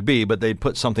idea what it would be, but they'd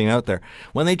put something out there.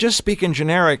 When they just speak in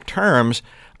generic terms,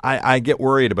 I get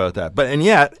worried about that. But and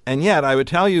yet, I would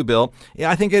tell you, Bill,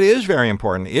 I think it is very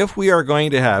important. If we are going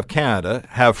to have Canada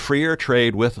have freer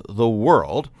trade with the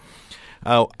world,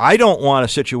 I don't want a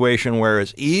situation where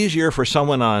it's easier for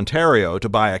someone in Ontario to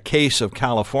buy a case of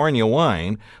California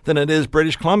wine than it is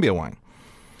British Columbia wine.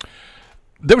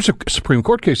 There was a Supreme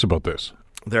Court case about this.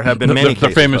 There have been many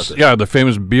cases about this. The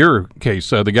famous beer case.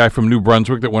 The guy from New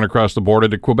Brunswick that went across the border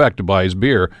to Quebec to buy his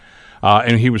beer,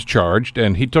 and he was charged,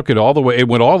 and he took it all the way. It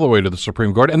went all the way to the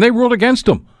Supreme Court, and they ruled against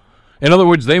him. In other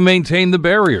words, they maintained the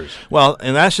barriers. Well,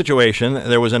 in that situation,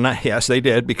 there was yes, they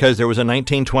did, because there was a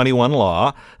 1921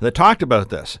 law that talked about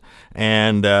this.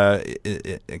 And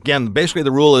again, basically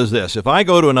the rule is this. If I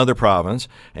go to another province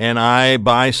and I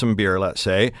buy some beer, let's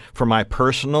say, for my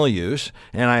personal use,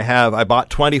 and I bought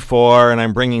 24 and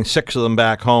I'm bringing 6 of them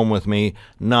back home with me,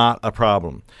 not a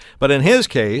problem. But in his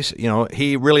case,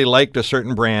 he really liked a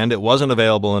certain brand. It wasn't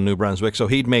available in New Brunswick, so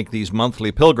he'd make these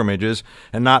monthly pilgrimages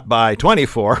and not buy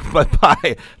 24, but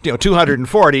buy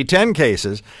 240, 10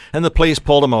 cases. And the police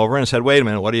pulled him over and said, wait a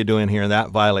minute, what are you doing here? And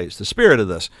that violates the spirit of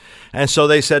this. And so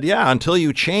they said, yeah, until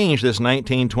you change this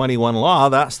 1921 law,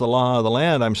 that's the law of the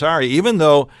land. I'm sorry. Even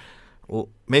though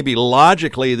maybe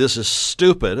logically this is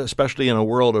stupid, especially in a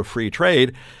world of free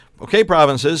trade, okay,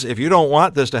 provinces, if you don't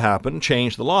want this to happen,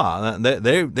 change the law.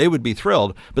 They would be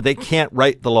thrilled, but they can't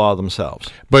write the law themselves.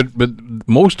 But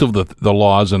most of the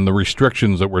laws and the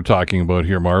restrictions that we're talking about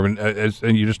here, Marvin,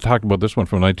 and you just talked about this one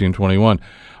from 1921,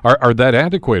 are that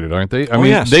antiquated, aren't they? I mean,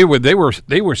 yes. They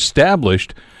were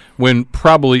established when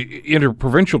probably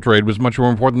interprovincial trade was much more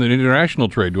important than international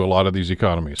trade to a lot of these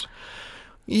economies.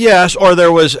 Yes, or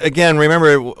there was, again,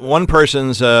 remember, one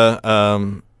person's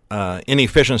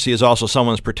inefficiency is also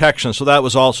someone's protection. So that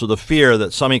was also the fear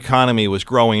that some economy was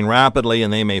growing rapidly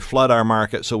and they may flood our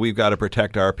market, so we've got to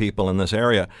protect our people in this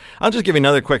area. I'll just give you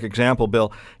another quick example,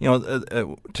 Bill.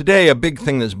 Today a big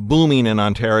thing that's booming in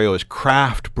Ontario is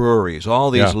craft breweries,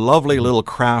 all these lovely little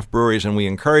craft breweries, and we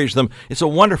encourage them. It's a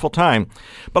wonderful time.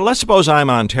 But let's suppose I'm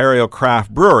an Ontario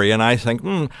craft brewery and I think,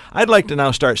 I'd like to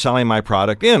now start selling my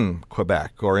product in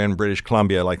Quebec or in British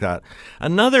Columbia like that.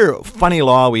 Another funny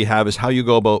law we have is how you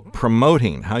go about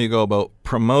promoting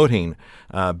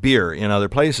beer in other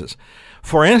places.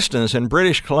 For instance, in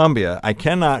British Columbia, I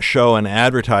cannot show an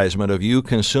advertisement of you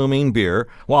consuming beer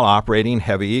while operating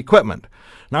heavy equipment.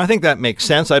 Now, I think that makes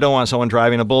sense. I don't want someone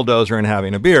driving a bulldozer and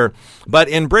having a beer. But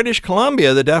in British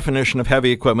Columbia, the definition of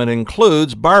heavy equipment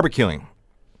includes barbecuing.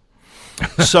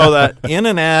 So that in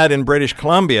an ad in British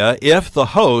Columbia, if the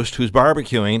host who's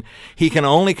barbecuing, he can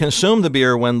only consume the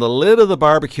beer when the lid of the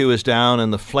barbecue is down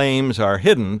and the flames are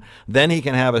hidden, then he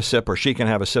can have a sip or she can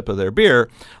have a sip of their beer.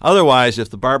 Otherwise,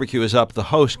 if the barbecue is up, the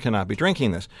host cannot be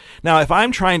drinking this. Now, if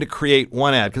I'm trying to create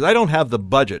one ad, because I don't have the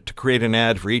budget to create an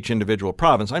ad for each individual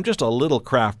province, I'm just a little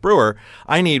craft brewer,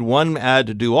 I need one ad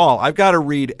to do all. I've got to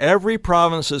read every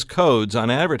province's codes on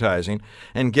advertising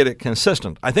and get it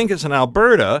consistent. I think it's in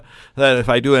Alberta that if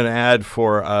I do an ad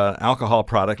for an alcohol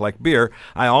product like beer,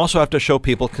 I also have to show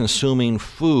people consuming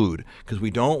food because we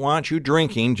don't want you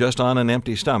drinking just on an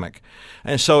empty stomach.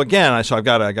 And so again, I've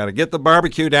got to get the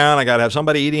barbecue down. I got to have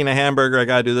somebody eating a hamburger. I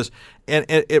got to do this, and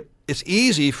it's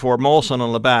easy for Molson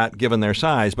and Labatt given their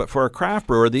size, but for a craft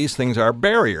brewer, these things are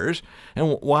barriers.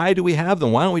 And why do we have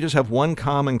them? Why don't we just have one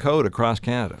common code across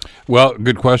Canada? Well,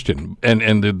 good question. And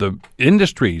the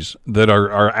industries that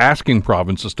are asking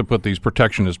provinces to put these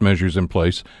protectionist measures in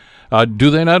place, do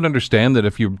they not understand that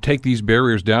if you take these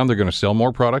barriers down, they're going to sell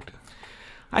more product?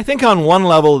 I think on one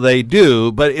level they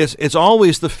do, but it's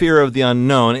always the fear of the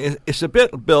unknown. It's a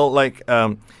bit, Bill, like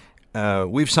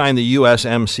we've signed the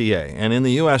USMCA, and in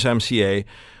the USMCA,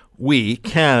 we,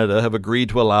 Canada, have agreed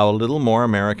to allow a little more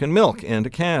American milk into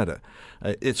Canada.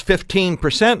 It's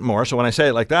 15% more, so when I say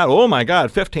it like that, oh my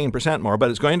God, 15% more, but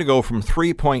it's going to go from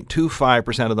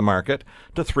 3.25% of the market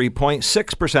to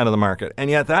 3.6% of the market.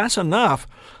 And yet that's enough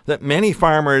that many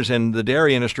farmers in the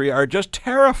dairy industry are just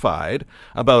terrified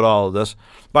about all of this.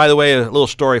 By the way, a little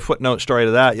footnote story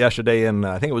to that, yesterday in,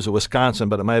 I think it was Wisconsin,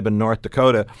 but it might have been North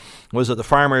Dakota, was that the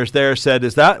farmers there said,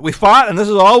 we fought and this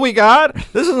is all we got?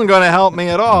 This isn't going to help me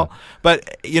at all.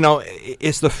 But,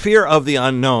 it's the fear of the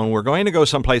unknown. We're going to go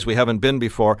someplace we haven't been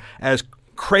before. As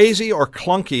crazy or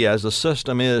clunky as the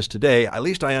system is today, at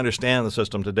least I understand the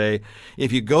system today,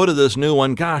 if you go to this new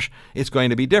one, gosh, it's going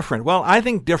to be different. Well, I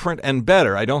think different and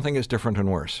better. I don't think it's different and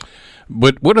worse.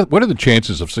 But what are the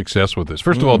chances of success with this?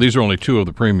 First of all, these are only two of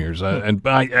the premiers, and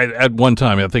at one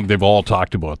time I think they've all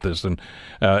talked about this, and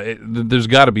there's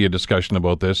got to be a discussion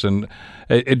about this, and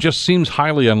it just seems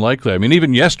highly unlikely. I mean,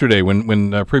 even yesterday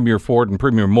when Premier Ford and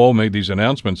Premier Moe made these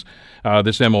announcements,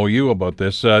 this MOU about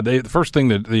this, the first thing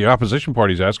that the opposition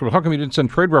parties asked, well, how come you didn't send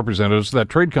trade representatives to that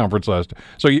trade conference last?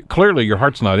 So clearly your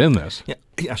heart's not in this.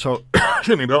 Yeah. So,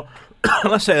 excuse me, Bill.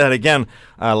 let's say that again,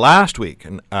 last week,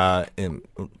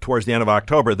 towards the end of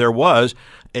October, there was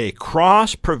a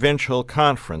cross-provincial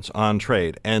conference on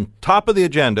trade. And top of the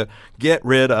agenda, get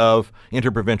rid of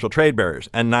interprovincial trade barriers.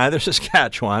 And neither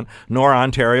Saskatchewan nor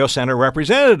Ontario sent a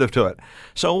representative to it.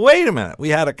 So wait a minute. We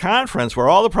had a conference where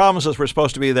all the provinces were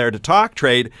supposed to be there to talk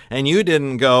trade, and you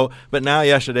didn't go. But now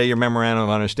yesterday, your memorandum of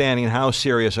understanding, how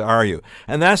serious are you?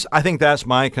 And I think that's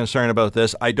my concern about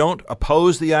this. I don't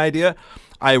oppose the idea.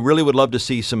 I really would love to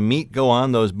see some meat go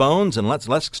on those bones, and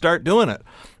let's start doing it.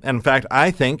 And in fact,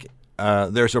 I think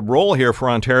there's a role here for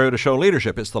Ontario to show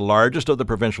leadership. It's the largest of the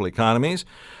provincial economies.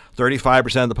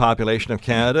 35% of the population of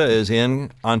Canada is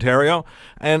in Ontario.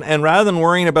 And rather than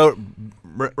worrying about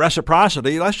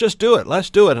reciprocity, let's just do it.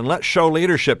 Let's do it, and let's show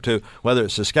leadership to whether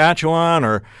it's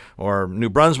Saskatchewan or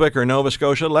New Brunswick or Nova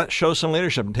Scotia. Let's show some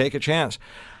leadership and take a chance.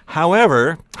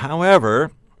 However,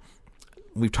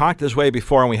 we've talked this way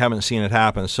before and we haven't seen it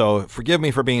happen. So forgive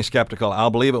me for being skeptical. I'll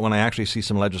believe it when I actually see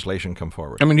some legislation come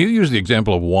forward. I mean, you use the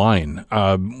example of wine,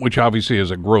 which obviously is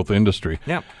a growth industry.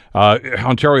 Yeah.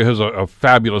 Ontario has a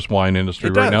fabulous wine industry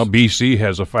right now. BC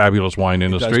has a fabulous wine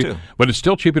industry. It does too. But it's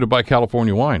still cheaper to buy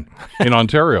California wine in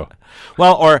Ontario.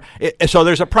 Well, so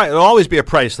there's a price. There'll always be a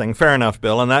price thing. Fair enough,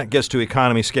 Bill, and that gets to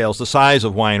economy scales, the size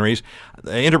of wineries.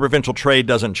 The interprovincial trade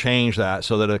doesn't change that,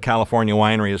 so that a California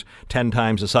winery is 10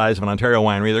 times the size of an Ontario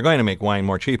winery. They're going to make wine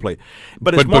more cheaply.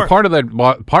 But part of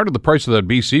the price of that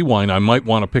BC wine I might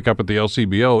want to pick up at the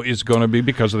LCBO is going to be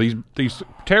because of these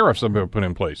tariffs that have been put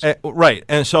in place. Right,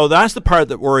 and so that's the part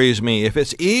that worries me. If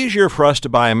it's easier for us to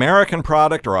buy American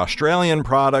product or Australian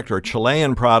product or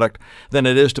Chilean product than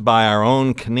it is to buy our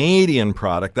own Canadian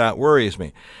product, that worries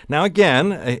me. Now,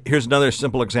 again, here's another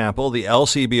simple example, the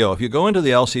LCBO. If you go into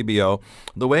the LCBO,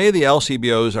 the way the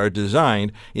LCBOs are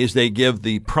designed is they give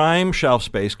the prime shelf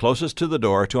space closest to the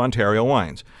door to Ontario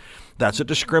wines. That's a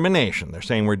discrimination. They're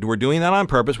saying we're doing that on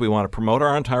purpose. We want to promote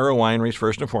our Ontario wineries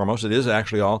first and foremost. It is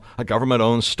actually all a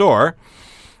government-owned store.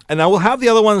 And now we'll have the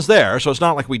other ones there, so it's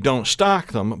not like we don't stock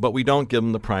them, but we don't give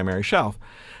them the primary shelf.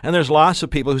 And there's lots of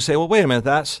people who say, well, wait a minute,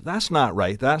 that's not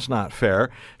right. That's not fair.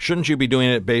 Shouldn't you be doing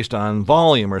it based on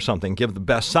volume or something? Give the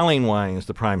best-selling wines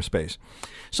the prime space.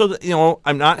 So,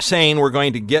 I'm not saying we're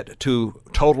going to get to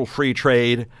total free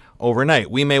trade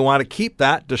overnight. We may want to keep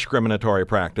that discriminatory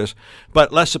practice,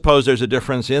 but let's suppose there's a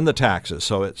difference in the taxes.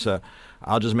 So it's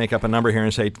I'll just make up a number here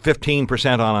and say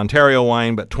 15% on Ontario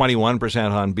wine, but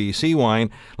 21% on BC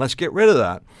wine. Let's get rid of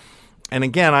that. And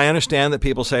again, I understand that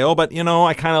people say, oh, but,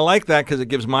 I kind of like that because it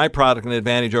gives my product an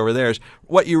advantage over theirs.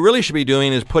 What you really should be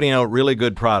doing is putting out really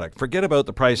good product. Forget about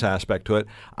the price aspect to it.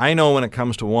 I know when it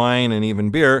comes to wine and even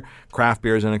beer, craft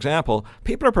beer is an example,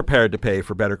 people are prepared to pay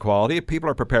for better quality. People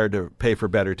are prepared to pay for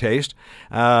better taste.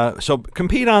 So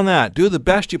compete on that. Do the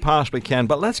best you possibly can,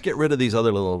 but let's get rid of these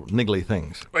other little niggly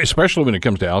things. Especially when it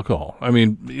comes to alcohol. I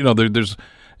mean,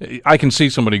 I can see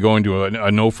somebody going to a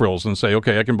No Frills and say,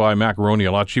 okay, I can buy macaroni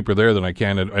a lot cheaper there than I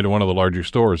can at one of the larger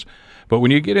stores. But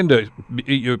when you get into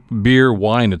beer,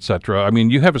 wine, etc., I mean,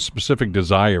 you have a specific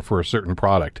desire for a certain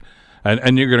product.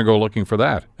 And you're going to go looking for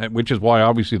that, which is why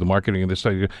obviously the marketing of this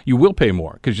study, you will pay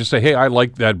more because you say, hey, I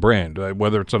like that brand,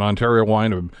 whether it's an Ontario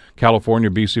wine or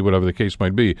California, BC, whatever the case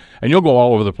might be. And you'll go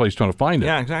all over the place trying to find it.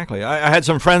 Yeah, exactly. I had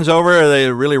some friends over.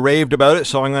 They really raved about it,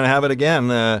 so I'm going to have it again.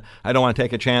 I don't want to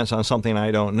take a chance on something I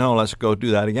don't know. Let's go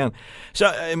do that again. So,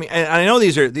 I mean, and I know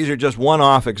these are just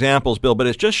one-off examples, Bill, but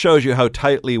it just shows you how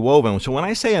tightly woven. So when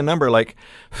I say a number like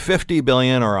 $50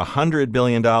 billion or $100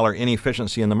 billion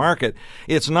inefficiency in the market,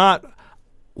 it's not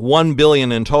 $1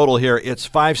 billion in total here. It's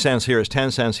 5 cents here. It's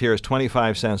 10 cents here. It's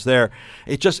 25 cents there.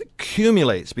 It just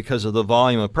accumulates because of the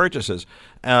volume of purchases.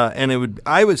 And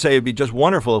I would say it'd be just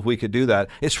wonderful if we could do that.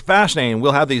 It's fascinating.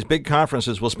 We'll have these big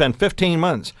conferences. We'll spend 15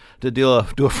 months to do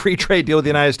a free trade deal with the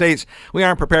United States. We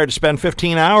aren't prepared to spend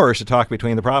 15 hours to talk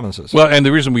between the provinces. Well, and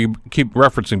the reason we keep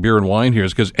referencing beer and wine here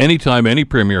is because anytime any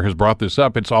premier has brought this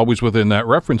up, it's always within that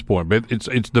reference point. But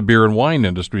it's the beer and wine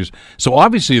industries. So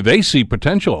obviously they see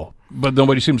potential. But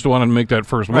nobody seems to want to make that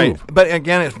first move. Right. But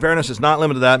again, in fairness, it's not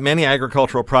limited to that. Many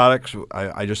agricultural products,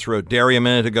 I just threw out dairy a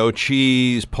minute ago,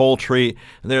 cheese, poultry,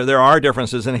 there are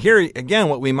differences. And here, again,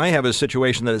 what we might have is a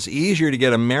situation that it's easier to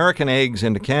get American eggs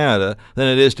into Canada than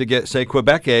it is to get, say,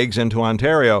 Quebec eggs into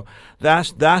Ontario.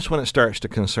 That's when it starts to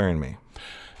concern me.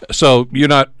 So you're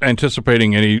not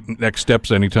anticipating any next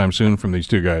steps anytime soon from these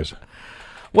two guys?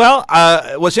 Well,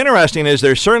 what's interesting is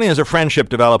there certainly is a friendship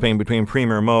developing between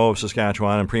Premier Moe of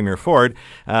Saskatchewan and Premier Ford.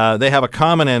 They have a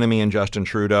common enemy in Justin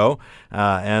Trudeau,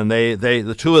 and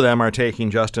the two of them are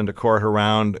taking Justin to court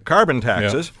around carbon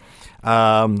taxes.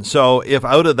 So if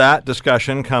out of that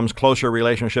discussion comes closer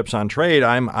relationships on trade,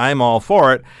 I'm all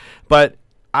for it. But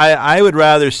I would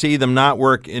rather see them not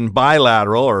work in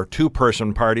bilateral or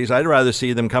two-person parties. I'd rather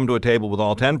see them come to a table with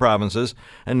all 10 provinces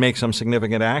and make some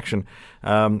significant action.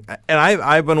 And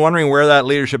I've been wondering where that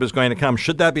leadership is going to come.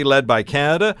 Should that be led by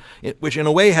Canada, which in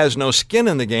a way has no skin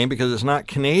in the game because it's not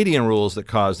Canadian rules that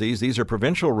cause these. These are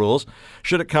provincial rules.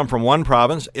 Should it come from one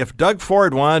province? If Doug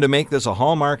Ford wanted to make this a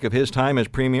hallmark of his time as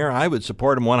Premier, I would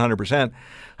support him 100%.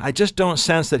 I just don't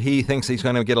sense that he thinks he's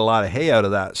going to get a lot of hay out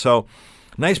of that. So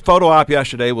nice photo op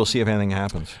yesterday. We'll see if anything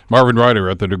happens. Marvin Ryder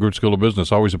at the DeGroote School of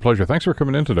Business. Always a pleasure. Thanks for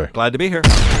coming in today. Glad to be here.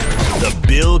 The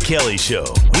Bill Kelly Show.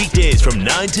 Weekdays from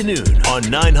 9 to noon on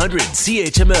 900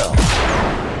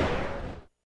 CHML.